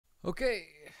Okay,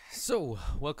 so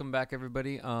welcome back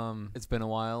everybody. It's been a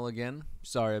while again.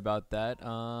 Sorry about that.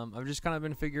 I've just kind of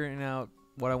been figuring out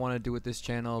what I want to do with this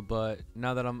channel, but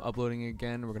now that I'm uploading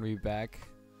again, we're going to be back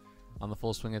on the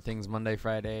full swing of things Monday,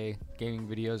 Friday, gaming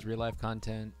videos, real life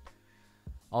content,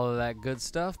 all of that good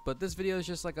stuff. But this video is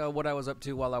just like what I was up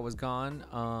to while I was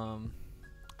gone.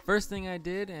 First thing I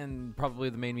did, and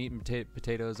probably the main meat and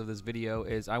potatoes of this video,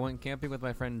 is I went camping with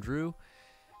my friend Drew.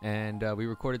 And we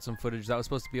recorded some footage that was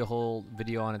supposed to be a whole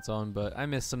video on its own, but I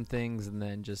missed some things and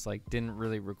then just like didn't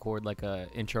really record like a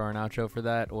intro or an outro for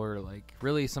that, or like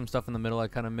really some stuff in the middle I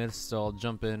kind of missed. So I'll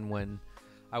jump in when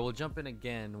I will jump in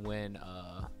again when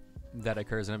that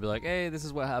occurs, and I'll be like, hey, this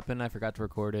is what happened, I forgot to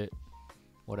record it,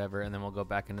 whatever, and then we'll go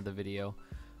back into the video.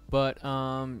 But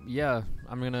yeah,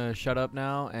 I'm gonna shut up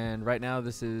now, and right now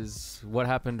this is what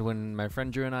happened when my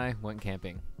friend Drew and I went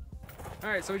camping.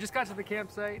 Alright, so we just got to the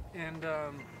campsite, and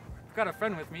I've got a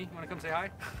friend with me. You want to come say hi?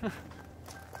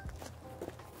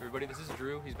 Everybody, this is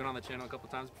Drew. He's been on the channel a couple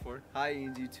times before. Hi,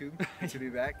 YouTube. Good to be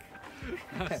back.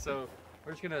 So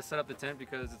we're just going to set up the tent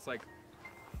because it's like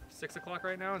 6 o'clock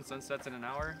right now and sunset's in an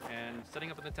hour, and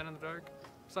setting up in the tent in the dark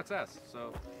sucks ass.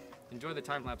 So enjoy the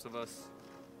time lapse of us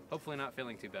hopefully not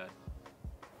feeling too bad.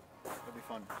 It'll be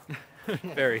fun.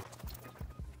 Very.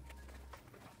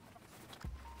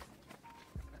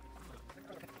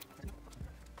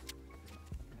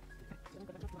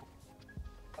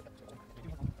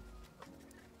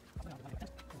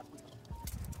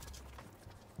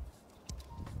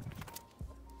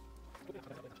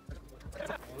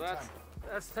 Well,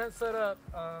 that's tent set up.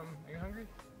 Are you hungry?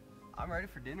 I'm ready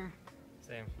for dinner.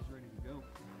 Same. She's ready to go.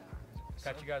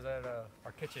 Got you guys at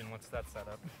our kitchen once that's set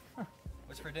up.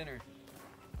 What's for dinner?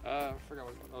 I forgot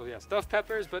what. Oh yeah, stuffed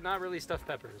peppers, but not really stuffed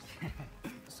peppers.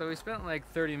 So we spent like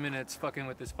 30 minutes fucking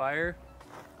with this fire.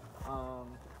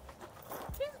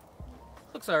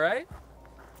 Looks all right.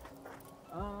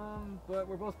 But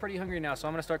we're both pretty hungry now, so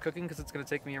I'm gonna start cooking because it's gonna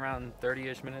take me around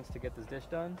 30-ish minutes to get this dish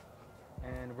done,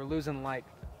 and we're losing light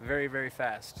very, very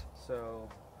fast. So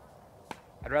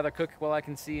I'd rather cook while I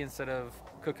can see instead of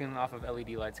cooking off of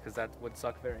LED lights, because that would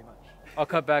suck very much. I'll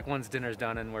cut back once dinner's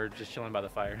done and we're just chilling by the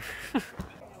fire.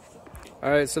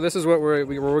 Alright, so this is what we're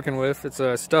working with. It's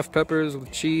stuffed peppers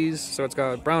with cheese. So it's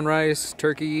got brown rice,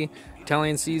 turkey,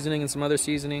 Italian seasoning, and some other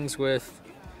seasonings with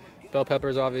bell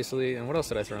peppers, obviously. And what else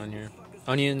did I throw in here?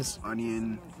 Onions.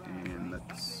 Onion, and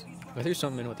let's... I threw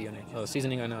something in with the onion. Oh,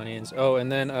 seasoning on onions. Oh,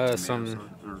 and then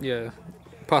some, yeah,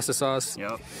 pasta sauce.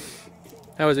 Yep.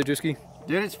 How is it, Drewski?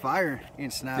 Dude, it's fire. You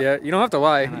can snap. Yeah, you don't have to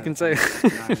lie. You can say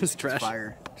it's trash. It's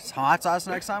fire. Hot sauce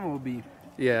next time will be...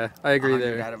 Yeah, I agree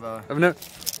there. I've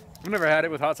never had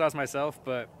it with hot sauce myself,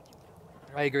 but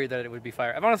I agree that it would be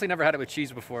fire. I've honestly never had it with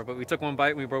cheese before, but we took one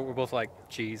bite and we're both like,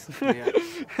 cheese. Yeah.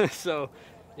 So,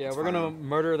 yeah, we're going to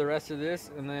murder the rest of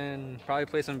this and then probably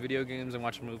play some video games and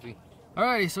watch a movie.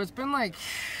 Alrighty, so it's been like,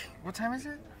 what time is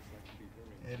it?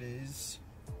 It is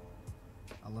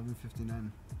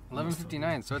 11:59.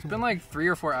 11:59. So it's been like 3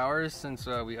 or 4 hours since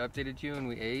we updated you and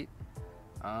we ate.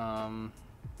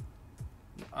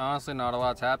 Honestly, not a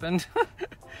lot's happened.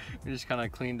 We just kind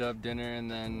of cleaned up dinner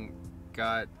and then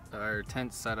got our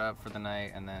tent set up for the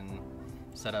night and then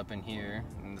set up in here.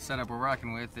 And the setup we're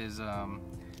rocking with is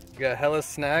we got hella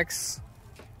snacks,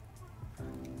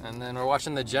 and then we're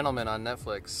watching The Gentleman on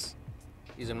Netflix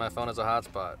using my phone as a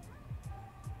hotspot.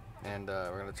 And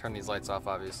we're gonna turn these lights off,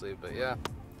 obviously, but yeah.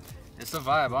 It's a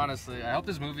vibe, honestly. I hope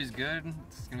this movie's good.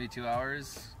 It's gonna be 2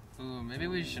 hours. Ooh, maybe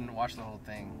we shouldn't watch the whole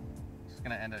thing. It's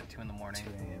gonna end at 2 in the morning. 2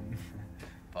 a.m.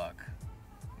 Fuck.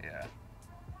 Yeah.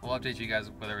 We'll update you guys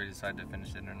whether we decide to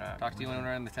finish it or not. Talk to you when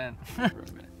we're in the tent.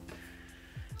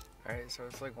 Alright, so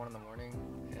it's like 1 in the morning,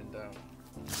 and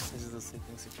this is the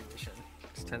sleeping situation.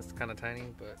 This tent's kind of tiny,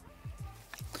 but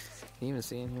can you even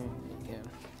see in here? Yeah.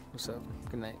 What's up?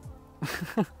 Good night.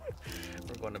 We're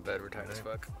going to bed. We're tired as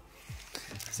fuck.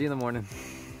 See you in the morning.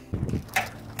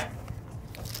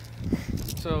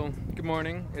 So, good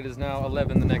morning. It is now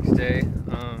 11 the next day.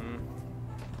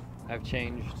 I've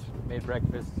changed, made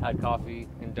breakfast, had coffee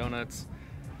and donuts.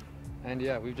 And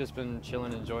yeah, we've just been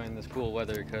chilling, enjoying this cool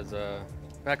weather because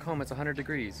back home it's 100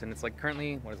 degrees and it's like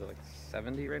currently, what is it, like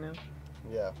 70 right now?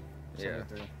 Yeah.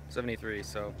 73. Yeah, 73.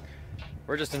 So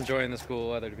we're just enjoying this cool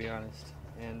weather, to be honest.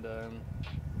 And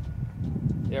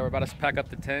yeah, we're about to pack up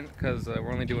the tent because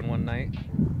we're only doing one night.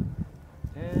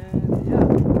 And yeah,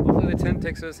 hopefully the tent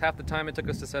takes us half the time it took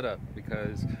us to set up,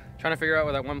 because trying to figure out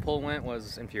where that one pole went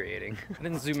was infuriating. I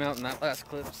didn't zoom out in that last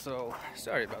clip, so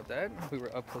sorry about that. We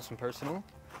were up close and personal.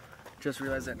 Just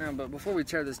realized that now, but before we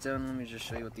tear this down, let me just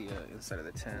show you what the inside of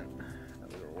the tent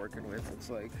that we were working with, looks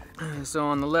like. So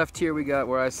on the left here we got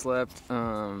where I slept,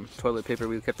 toilet paper.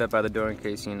 We kept that by the door in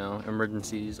case, you know,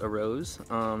 emergencies arose.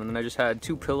 And then I just had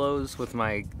 2 pillows with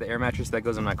the air mattress that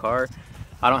goes in my car.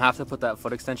 I don't have to put that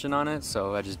foot extension on it,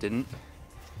 so I just didn't.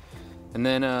 And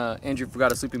then Andrew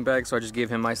forgot a sleeping bag, so I just gave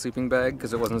him my sleeping bag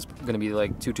because it wasn't gonna be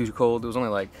like too cold. It was only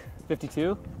like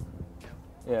 52.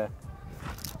 Yeah.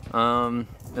 And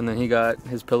then he got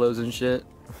his pillows and shit.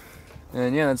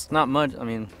 And yeah, it's not much. I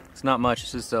mean, it's not much.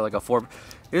 It's just like a 4.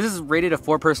 This is rated a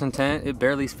 4-person tent. It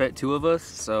barely fit 2 of us.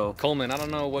 So Coleman, I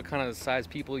don't know what kind of size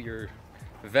people you're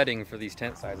vetting for these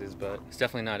tent sizes, but it's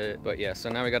definitely not it. But yeah, so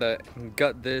now we gotta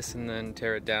gut this and then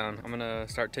tear it down. I'm gonna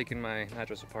start taking my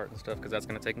mattress apart and stuff because that's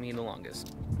gonna take me the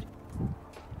longest.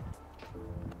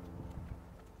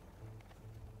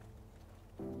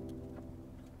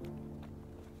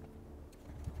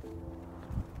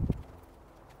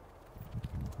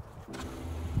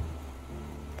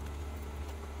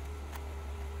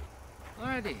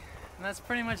 Alrighty, and that's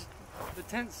pretty much the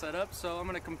tent setup, so I'm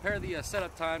going to compare the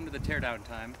setup time to the teardown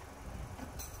time.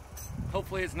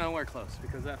 Hopefully it's nowhere close,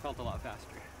 because that felt a lot faster.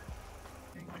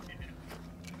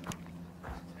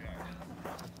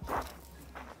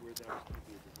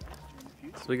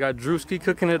 So we got Drewski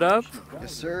cooking it up.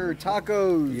 Yes, sir.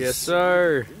 Tacos. Yes,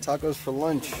 sir. Tacos for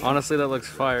lunch. Honestly, that looks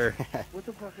fire. What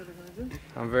the fuck are they gonna do?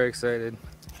 I'm very excited.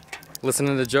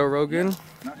 Listening to Joe Rogan.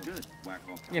 Not good.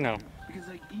 You know, Because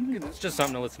like even it's just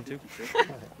something to listen to.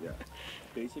 yeah.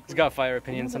 Basically, He's got fire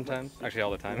opinions sometimes. Actually,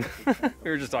 all the time. We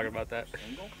were just talking about that.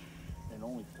 and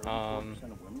only 34%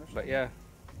 of women are But yeah,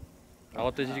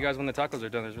 I'll update you guys when the tacos are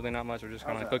done. There's really not much. We're just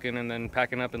kind of cooking and then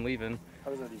packing up and leaving.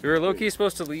 How does that even We were low-key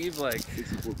supposed to leave like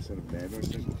 64% of men are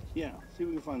single. Yeah, see if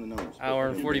we can find the numbers. hour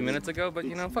and 40 minutes ago, but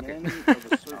you know, fuck it. Men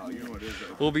of a certain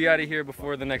We'll be out of here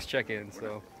before the next check-in,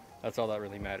 so that's all that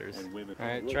really matters. All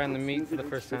right, trying the meat for the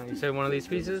first time. You said one of these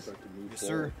pieces? Yes,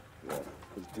 sir. Yeah,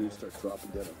 because dudes start dropping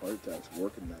dead of heart attacks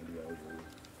working 90 hours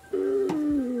a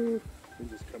week. And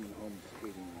just coming home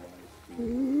hating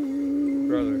life.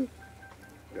 Brother,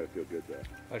 Gotta feel good though.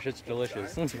 that shit's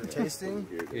delicious. Tasting?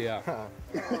 Yeah. Fuck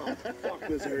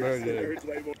this hurts. Very It good. hurts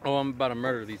way more. Oh, I'm about to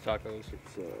murder these tacos.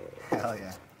 Hell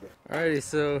yeah. Alrighty,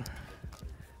 so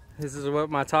this is what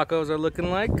my tacos are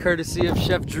looking like, courtesy of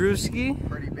Chef Drewski.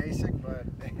 Pretty basic, but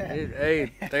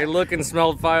Hey, they look and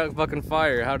smelled fucking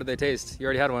fire. How did they taste? You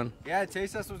already had one. yeah, the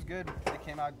taste test was good. They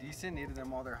came out decent. Needed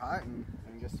them while they're hot, and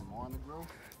get some more on the grill.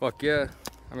 Fuck yeah,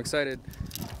 I'm excited.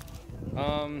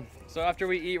 So after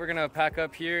we eat, we're gonna pack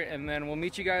up here, and then we'll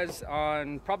meet you guys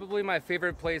on probably my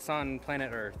favorite place on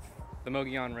planet Earth, the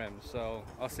Mogollon Rim. So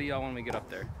I'll see y'all when we get up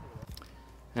there.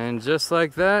 And just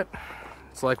like that,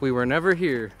 it's like we were never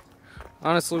here.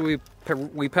 Honestly,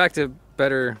 we packed it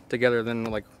better together than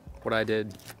like what I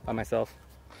did by myself.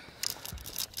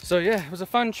 So yeah, it was a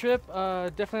fun trip.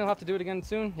 Definitely I'll have to do it again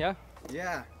soon. Yeah.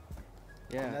 Yeah.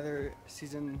 Yeah. Another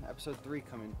season, episode 3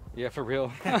 coming. Yeah, for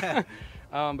real.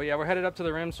 But yeah, we're headed up to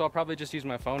the rim, so I'll probably just use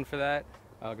my phone for that.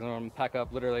 Because I'm going to pack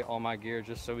up literally all my gear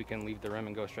just so we can leave the rim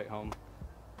and go straight home.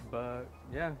 But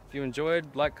yeah, if you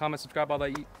enjoyed, like, comment, subscribe, all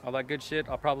that good shit.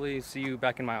 I'll probably see you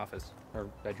back in my office. Or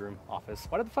bedroom office.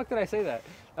 Why the fuck did I say that?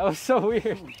 That was so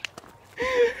weird.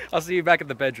 I'll see you back at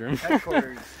the bedroom.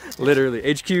 Headquarters. Literally,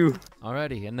 HQ.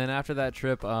 Alrighty, and then after that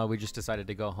trip, we just decided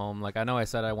to go home. Like, I know I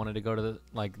said I wanted to go to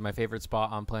my favorite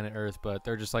spot on planet Earth, but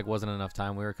there just wasn't enough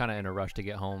time. We were kind of in a rush to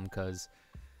get home because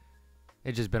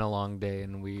it just been a long day,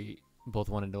 and we both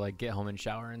wanted to get home and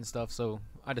shower and stuff. So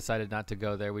I decided not to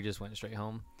go there. We just went straight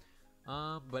home.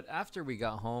 But after we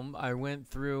got home, I went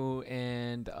through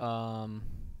and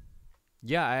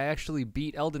yeah, I actually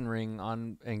beat Elden Ring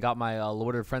and got my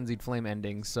Lord of Frenzied Flame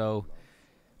ending. So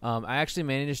I actually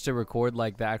managed to record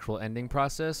the actual ending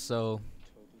process. So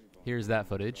here's that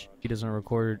footage. He doesn't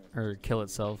record or kill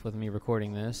itself with me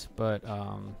recording this, but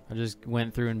I just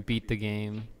went through and beat the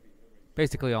game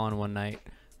basically all in one night.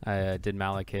 I did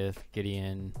Malekith,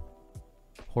 Gideon,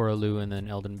 Horalu, and then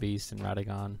Elden Beast and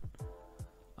Radagon.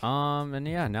 And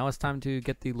yeah, now it's time to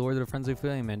get the Lord of the Frenzied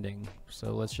Flame ending.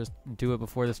 So let's just do it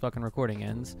before this fucking recording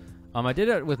ends. I did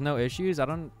it with no issues.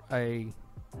 I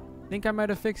think I might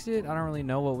have fixed it. I don't really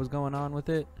know what was going on with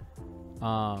it.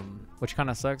 Which kind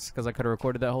of sucks because I could have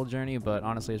recorded that whole journey, but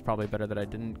honestly it's probably better that I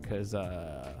didn't because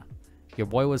your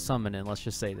boy was summoning, let's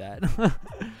just say that.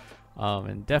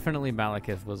 And definitely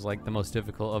Malekith was the most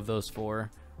difficult of those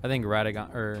 4. I think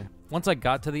Radagon, once I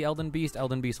got to the Elden Beast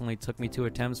only took me 2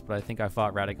 attempts, but I think I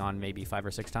fought Radagon maybe 5 or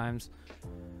 6 times.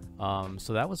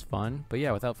 So that was fun. But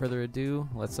yeah, without further ado,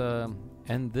 let's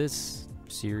end this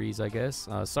series, I guess.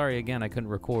 Sorry again, I couldn't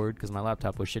record because my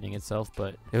laptop was shitting itself,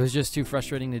 but it was just too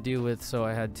frustrating to deal with, so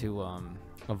I had to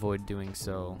avoid doing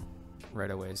so right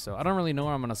away. So I don't really know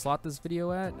where I'm gonna slot this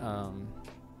video at.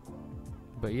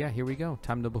 But yeah, here we go.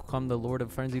 Time to become the Lord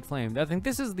of Frenzied Flame. I think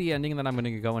this is the ending that I'm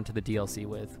gonna go into the DLC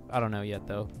with. I don't know yet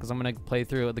though, because I'm gonna play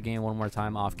through the game one more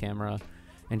time off camera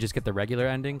and just get the regular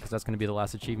ending, because that's gonna be the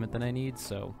last achievement that I need.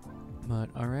 So,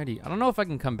 but alrighty, I don't know if I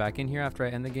can come back in here after I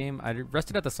end the game. I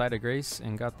rested at the Site of Grace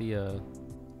and got the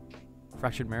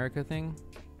Fractured America thing,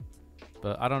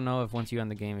 but I don't know if once you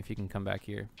end the game if you can come back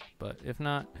here. But if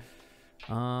not,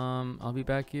 I'll be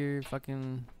back here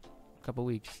fucking a couple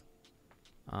weeks.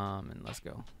 And let's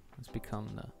go. Let's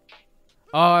become the...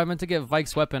 Oh, I meant to get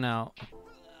Vike's weapon out.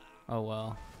 Oh,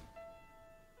 well.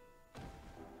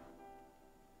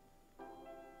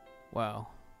 Wow.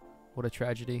 What a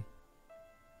tragedy.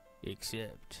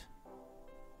 Except...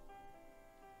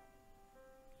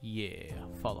 Yeah.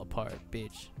 Fall apart,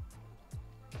 bitch.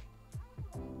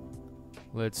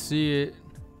 Let's see it.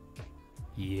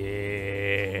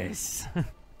 Yes.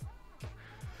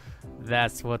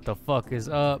 That's what the fuck is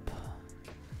up.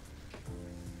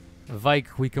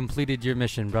 Vike, we completed your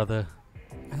mission, brother.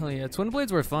 Hell yeah, Twin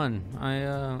Blades were fun.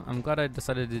 I'm glad I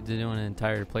decided to do an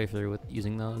entire playthrough with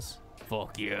using those.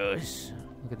 Fuck yes.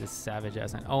 Look at this savage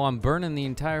ass. Oh, I'm burning the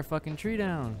entire fucking tree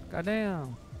down.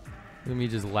 Goddamn. Look at me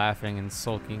just laughing and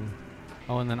sulking.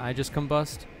 Oh, and then I just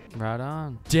combust. Right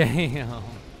on. Damn.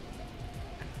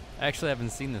 I actually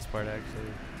haven't seen this part,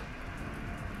 actually.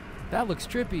 That looks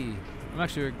trippy. I'm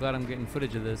actually glad I'm getting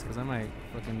footage of this, because I might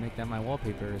fucking make that my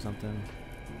wallpaper or something.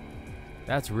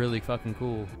 That's really fucking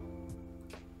cool.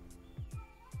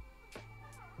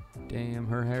 Damn,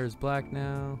 her hair is black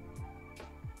now.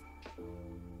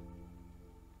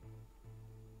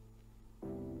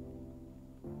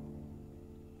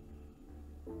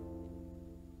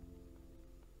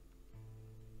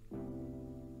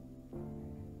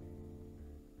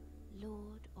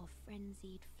 Lord of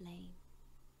Frenzied Flame.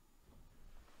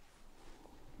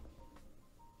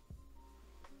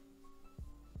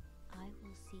 I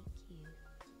will seek you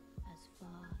as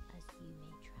far as you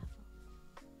may travel.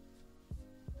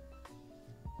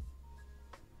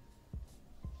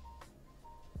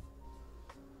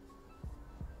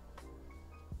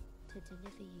 To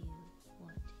deliver you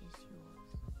what is yours.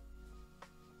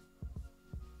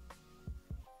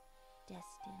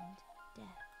 Destined death.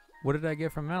 What did I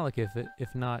get from Malik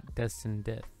if not destined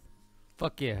death?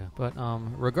 Fuck yeah. But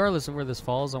regardless of where this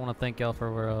falls, I want to thank y'all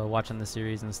for watching the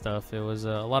series and stuff. It was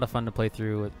a lot of fun to play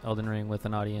through with Elden Ring with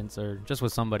an audience or just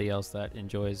with somebody else that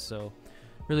enjoys. So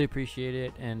really appreciate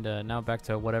it. And now back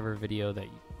to whatever video that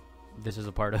this is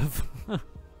a part of.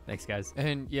 Thanks, guys.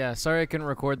 And yeah, sorry I couldn't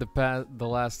record the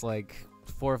last like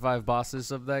 4 or 5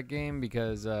 bosses of that game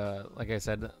because like I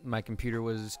said, my computer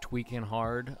was tweaking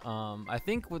hard. I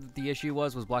think what the issue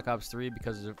was Black Ops 3,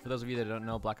 because for those of you that don't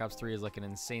know, Black Ops 3 is like an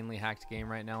insanely hacked game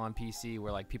right now on PC,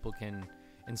 where like people can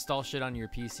install shit on your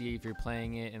PC if you're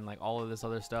playing it and like all of this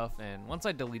other stuff. And once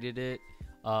I deleted it,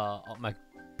 my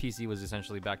PC was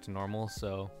essentially back to normal,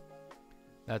 so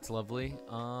that's lovely.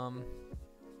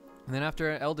 And then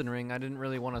after Elden Ring, I didn't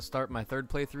really want to start my 3rd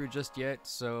playthrough just yet,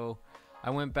 so I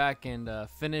went back and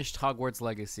finished Hogwarts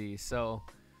Legacy. So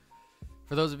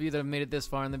for those of you that have made it this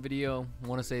far in the video, I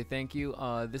want to say thank you.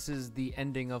 This is the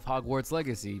ending of Hogwarts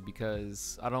Legacy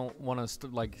because I don't want to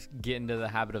like get into the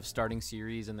habit of starting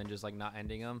series and then just like not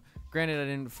ending them. Granted, I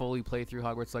didn't fully play through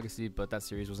Hogwarts Legacy, but that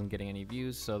series wasn't getting any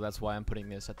views, so that's why I'm putting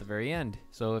this at the very end.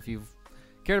 So if you've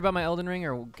cared about my Elden Ring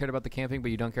or cared about the camping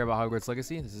but you don't care about Hogwarts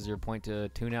Legacy, this is your point to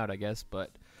tune out, I guess. But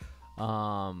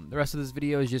the rest of this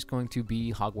video is just going to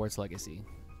be Hogwarts Legacy.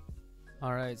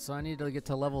 Alright, so I need to get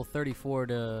to level 34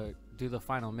 to do the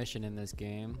final mission in this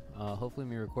game. Hopefully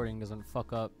my recording doesn't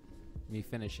fuck up me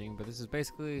finishing, but this is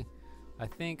basically, I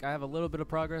think I have a little bit of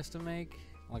progress to make.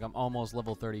 Like I'm almost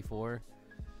level 34.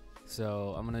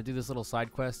 So I'm gonna do this little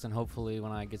side quest, and hopefully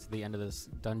when I get to the end of this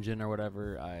dungeon or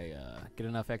whatever, I get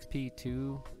enough XP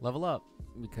to level up,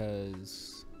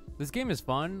 because this game is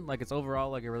fun. Like it's overall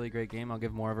like a really great game. I'll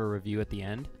give more of a review at the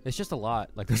end. It's just a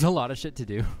lot. Like there's a lot of shit to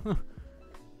do.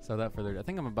 So without further ado, I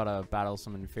think I'm about to battle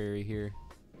some Inferi here.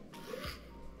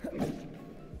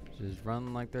 Just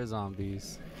run like they're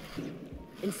zombies.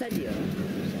 Incendio.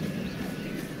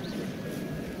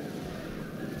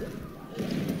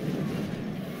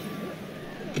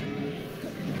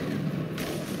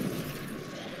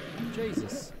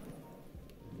 Jesus.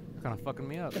 You're kind of fucking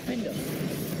me up. Defender.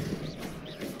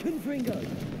 Confringo.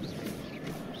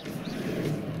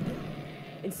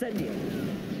 Incendio.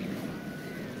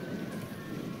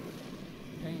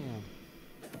 Damn.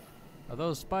 Are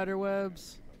those spider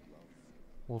webs?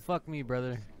 Well, fuck me,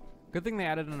 brother. Good thing they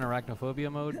added an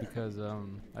arachnophobia mode because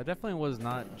I definitely was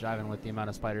not jiving with the amount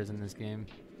of spiders in this game.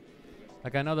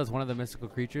 Like, I know that's one of the mystical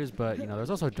creatures, but, you know, there's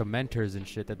also dementors and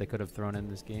shit that they could have thrown in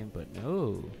this game, but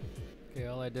no. Okay,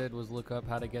 all I did was look up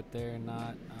how to get there and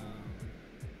not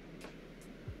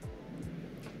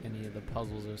any of the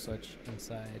puzzles or such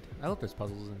inside. I hope there's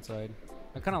puzzles inside.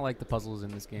 I kind of like the puzzles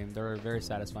in this game. They're very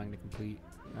satisfying to complete.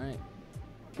 Alright.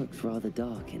 Looks rather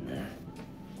dark in there.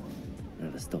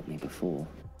 Never stopped me before.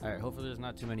 Alright, hopefully there's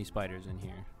not too many spiders in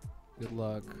here. Good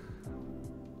luck.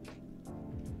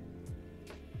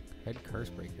 Head curse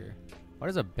breaker. Why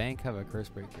does a bank have a curse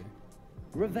breaker?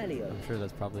 Revelio. I'm sure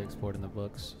that's probably explored in the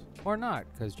books. Or not,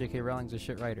 because J.K. Rowling's a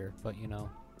shit writer. But, you know,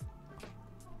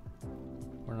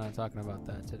 we're not talking about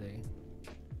that today.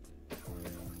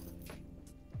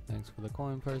 Thanks for the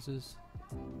coin purses.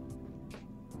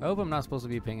 I hope I'm not supposed to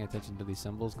be paying attention to these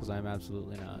symbols, because I'm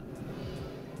absolutely not.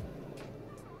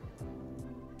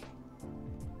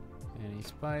 Any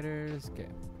spiders? Okay.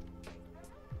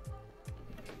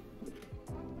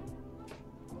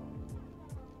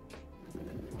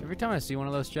 Every time I see one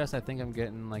of those chests, I think I'm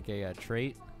getting like a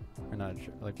trait, or not,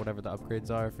 like whatever the upgrades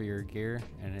are for your gear,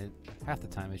 and half the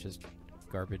time it's just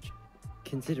garbage.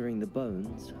 Considering the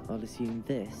bones, I'll assume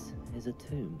this is a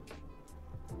tomb.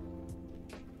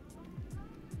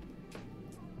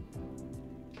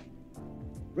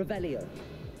 Revelio.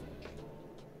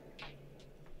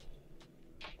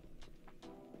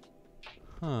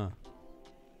 Huh.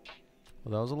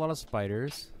 Well, that was a lot of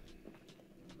spiders.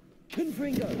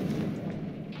 Confringo.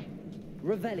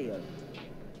 Revelio.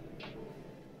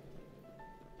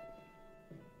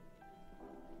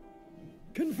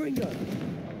 Confringo.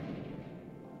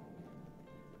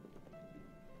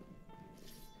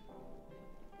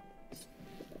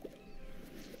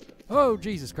 Oh,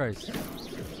 Jesus Christ.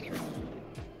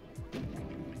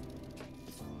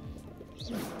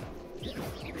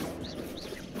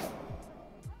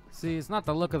 See, it's not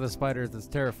the look of the spiders that's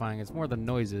terrifying, it's more the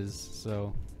noises,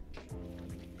 so...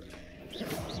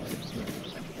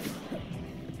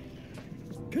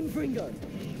 Confringo.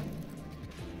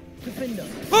 Defendo.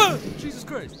 Ah! Jesus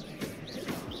Christ!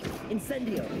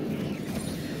 Incendio.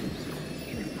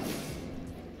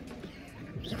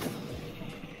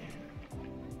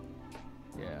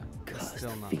 Yeah, it's Cursed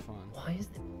still not feet. fun. Why is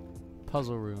it?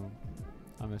 Puzzle room,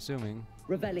 I'm assuming.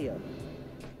 Revelio.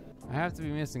 I have to be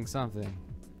missing something.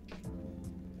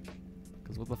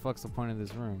 Because what the fuck's the point of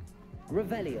this room?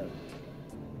 Revelio.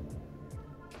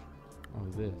 Oh,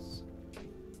 this.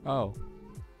 Oh,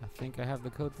 I think I have the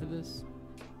code for this.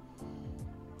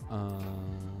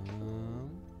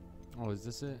 Oh, is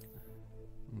this it?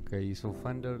 Okay, use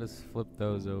Flipendo to flip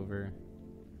those over.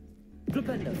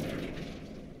 Flipendo.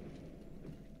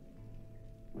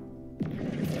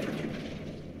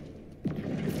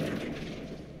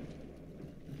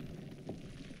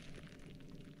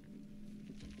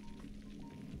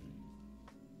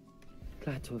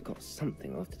 Glad to have got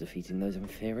something after defeating those in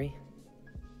theory.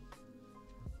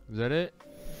 Is that it?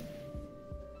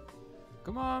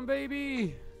 Come on,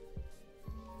 baby!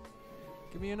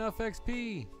 Give me enough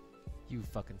XP! You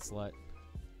fucking slut.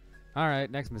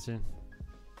 Alright, next mission.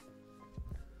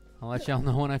 I'll let y'all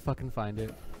know when I fucking find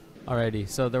it. Alrighty,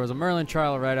 so there was a Merlin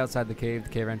trial right outside the cave. The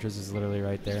cave entrance is literally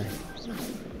right there.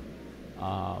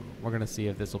 We're gonna see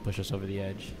if this will push us over the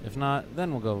edge. If not,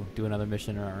 then we'll go do another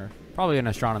mission, or probably an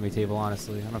astronomy table,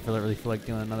 honestly. I don't really feel like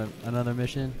doing another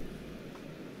mission.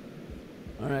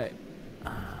 Alright.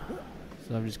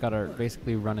 So I've just gotta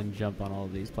basically run and jump on all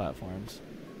of these platforms.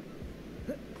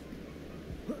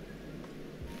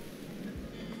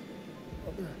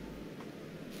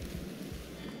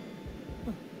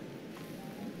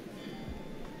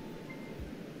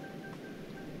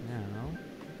 Now.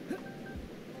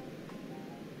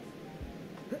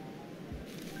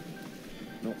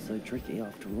 Not so tricky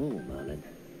after all, Merlin.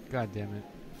 God damn it.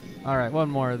 Alright, one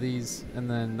more of these, and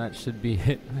then that should be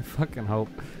it. I fucking hope.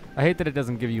 I hate that it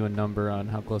doesn't give you a number on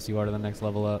how close you are to the next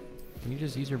level up. Can you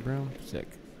just use your broom? Sick.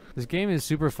 This game is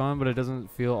super fun, but it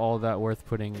doesn't feel all that worth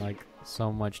putting, like,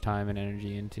 so much time and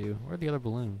energy into. Where are the other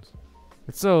balloons?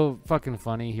 It's so fucking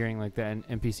funny hearing, like, the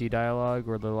NPC dialogue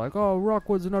where they're like, oh,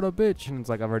 Rockwood's not a bitch, and it's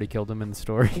like, I've already killed him in the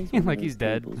story. Like, he's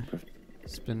dead.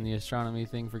 Spin the astronomy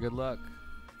thing for good luck.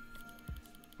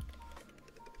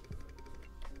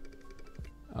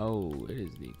 Oh, it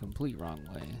is the complete wrong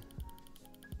way.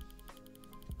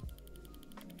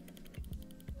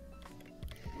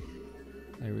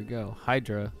 There we go.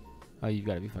 Hydra. Oh, you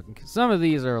gotta be fucking... Some of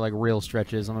these are like real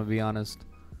stretches, I'm gonna be honest.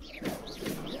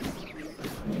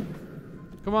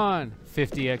 Come on!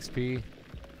 50 XP.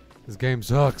 This game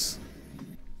sucks.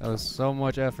 That was so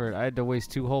much effort. I had to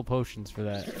waste 2 whole potions for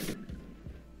that.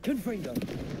 Confringo.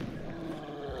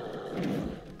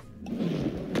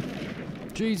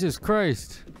 Jesus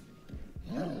Christ.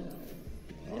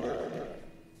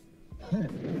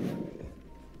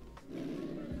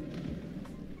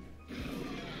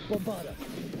 Bombarda.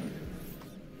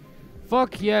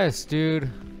 Fuck yes, dude.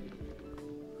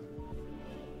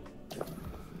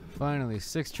 Finally,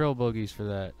 6 troll bogeys for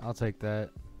that. I'll take that.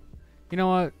 You know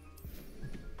what?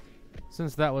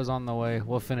 Since that was on the way,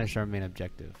 we'll finish our main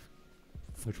objective,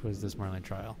 which was this Merlin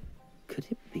trial. Could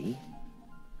it be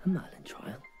a Merlin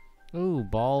trial? Ooh,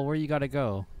 ball, where you gotta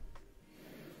go?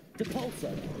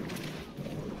 Depulso.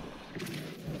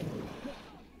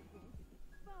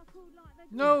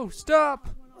 No, stop!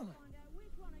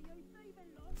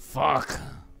 Fuck.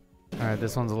 Alright,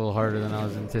 this one's a little harder than I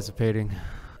was anticipating.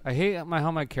 I hate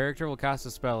how my character will cast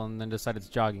a spell and then decide it's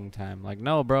jogging time. Like,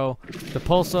 no, bro.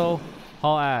 Depulso,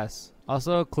 haul ass.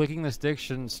 Also, clicking the stick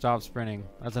shouldn't stop sprinting.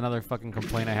 That's another fucking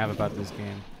complaint I have about this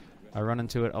game. I run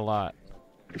into it a lot.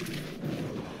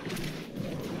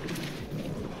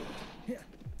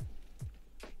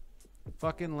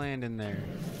 Fucking land in there.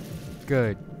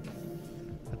 Good.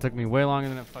 That took me way longer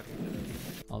than it fucking did.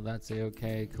 All that's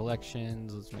a-okay.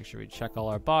 Collections. Let's make sure we check all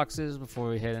our boxes before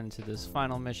we head into this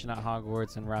final mission at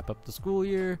Hogwarts and wrap up the school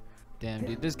year. Damn,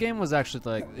 dude. This game was actually,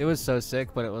 like, it was so sick,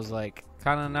 but it was, like,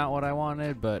 kind of not what I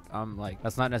wanted, but I'm like,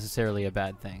 that's not necessarily a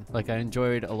bad thing. Like, I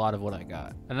enjoyed a lot of what I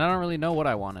got. And I don't really know what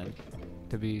I wanted,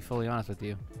 to be fully honest with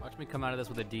you. Watch me come out of this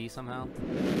with a D somehow.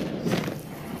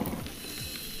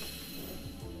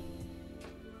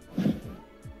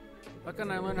 How can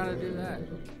I learn how to do that?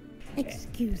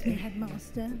 Excuse me,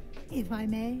 Headmaster, if I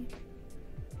may.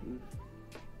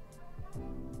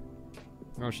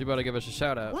 Oh, she about to give us a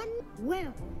shout out.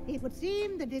 Well, it would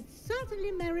seem that it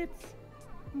certainly merits,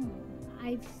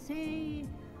 I'd say,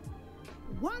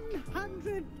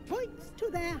 100 points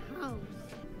to their house.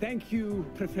 Thank you,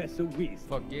 Professor Weasley.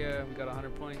 Fuck yeah, we got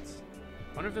 100 points.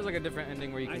 I wonder if there's like a different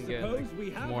ending where you can get suppose we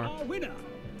have more. our winner.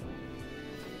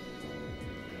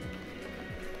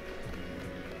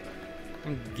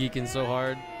 I'm geeking so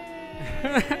hard.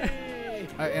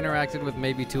 I interacted with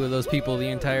maybe 2 of those people the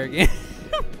entire game.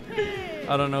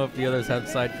 I don't know if the others have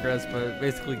side quests, but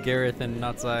basically Gareth and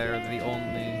Nutsai are the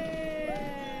only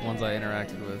ones I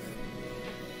interacted with.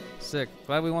 Sick.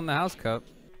 Glad we won the house cup.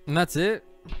 And that's it.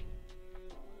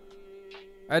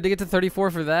 I had to get to 34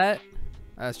 for that.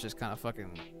 That's just kind of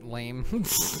fucking lame.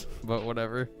 But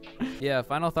whatever. Yeah,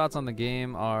 final thoughts on the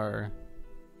game are...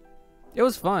 It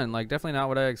was fun, like definitely not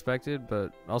what I expected,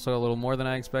 but also a little more than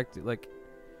I expected. Like,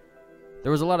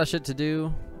 there was a lot of shit to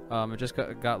do. It just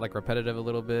got like repetitive a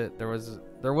little bit.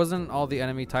 There wasn't all the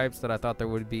enemy types that I thought there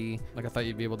would be. Like I thought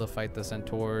you'd be able to fight the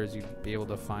centaurs, you'd be able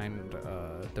to find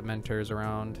dementors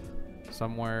around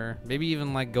somewhere. Maybe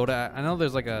even like go to. I know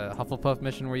there's like a Hufflepuff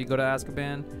mission where you go to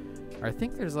Azkaban, or I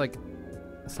think there's like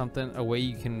a way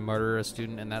you can murder a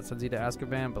student and that sends you to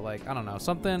Azkaban. But like I don't know,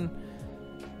 something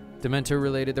Dementor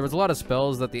related. There was a lot of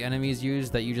spells that the enemies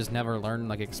used that you just never learned,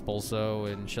 like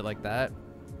Expulso and shit like that.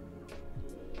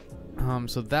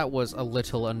 So that was a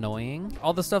little annoying.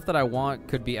 All the stuff that I want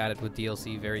could be added with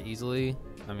DLC very easily.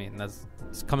 I mean, that's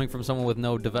coming from someone with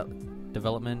no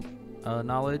development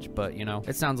knowledge, but you know,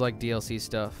 it sounds like DLC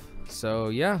stuff. So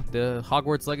yeah, the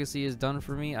Hogwarts Legacy is done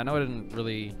for me. I know I didn't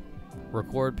really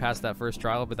record past that first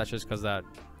trial, but that's just because that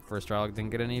first trial didn't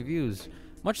get any views.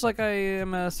 Much like I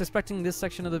am suspecting this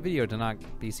section of the video to not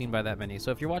be seen by that many.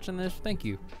 So if you're watching this, thank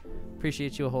you.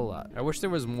 Appreciate you a whole lot. I wish there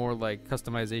was more like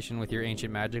customization with your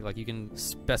ancient magic. Like you can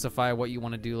specify what you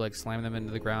want to do, like slam them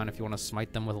into the ground if you want to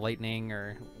smite them with lightning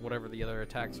or whatever the other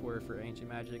attacks were for ancient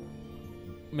magic.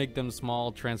 Make them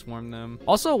small, transform them.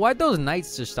 Also, why'd those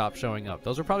knights just stop showing up?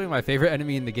 Those were probably my favorite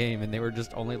enemy in the game, and they were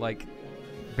just only like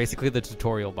basically the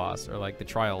tutorial boss or like the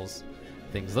trials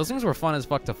things. Those things were fun as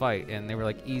fuck to fight, and they were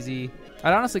like easy.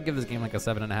 I'd honestly give this game like a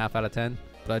 7.5 out of 10,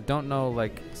 but I don't know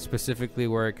like specifically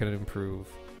where it could improve.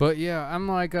 But yeah, I'm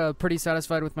like pretty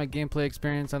satisfied with my gameplay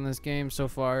experience on this game so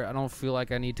far. I don't feel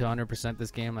like I need to 100%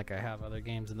 this game like I have other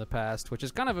games in the past, which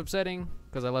is kind of upsetting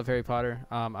because I love Harry Potter.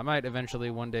 I might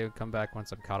eventually one day come back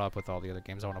once I'm caught up with all the other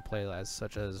games I want to play, as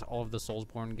such as all of the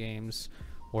Soulsborne games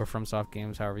or FromSoft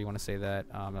games, however you want to say that,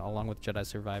 along with Jedi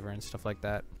Survivor and stuff like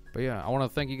that. But yeah, I want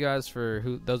to thank you guys for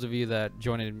those of you that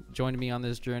joined me on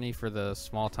this journey for the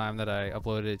small time that I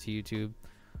uploaded it to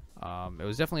YouTube. It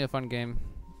was definitely a fun game.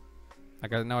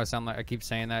 Like I know I sound like I keep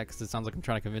saying that because it sounds like I'm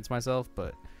trying to convince myself,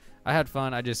 but I had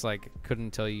fun. I just like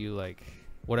couldn't tell you like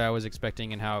what I was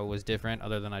expecting and how it was different,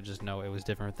 other than I just know it was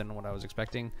different than what I was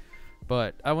expecting.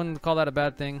 But I wouldn't call that a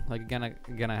bad thing. Like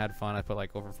again, I had fun. I put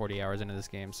like over 40 hours into this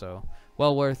game, so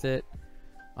well worth it.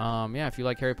 Yeah, if you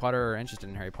like Harry Potter or are interested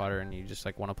in Harry Potter and you just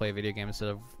like want to play a video game instead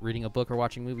of reading a book or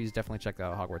watching movies, definitely check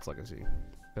out Hogwarts Legacy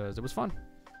because it was fun.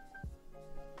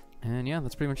 And yeah,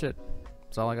 that's pretty much it.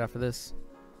 That's all I got for this.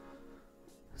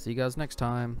 See you guys next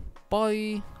time.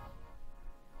 Bye.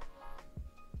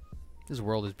 This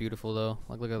world is beautiful though.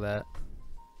 Like, look at that.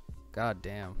 God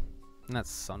damn. And that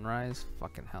sunrise?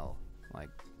 Fucking hell. Like,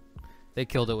 they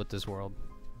killed it with this world.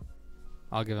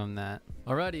 I'll give them that.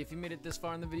 Alrighty, if you made it this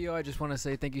far in the video, I just want to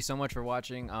say thank you so much for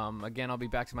watching. Again, I'll be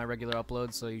back to my regular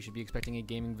uploads, so you should be expecting a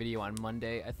gaming video on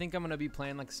Monday. I think I'm going to be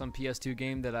playing like some PS2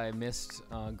 game that I missed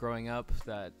growing up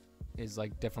that is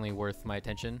like definitely worth my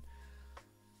attention.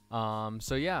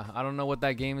 So yeah, I don't know what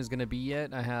that game is going to be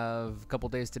yet. I have a couple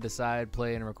days to decide,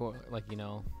 play and record, like, you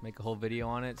know, make a whole video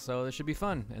on it. So it should be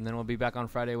fun. And then we'll be back on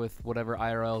Friday with whatever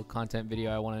IRL content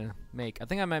video I want to make. I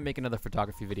think I might make another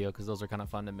photography video because those are kind of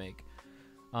fun to make.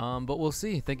 But we'll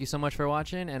see. Thank you so much for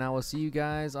watching, and I will see you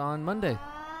guys on Monday.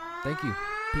 Thank you.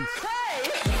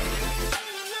 Peace.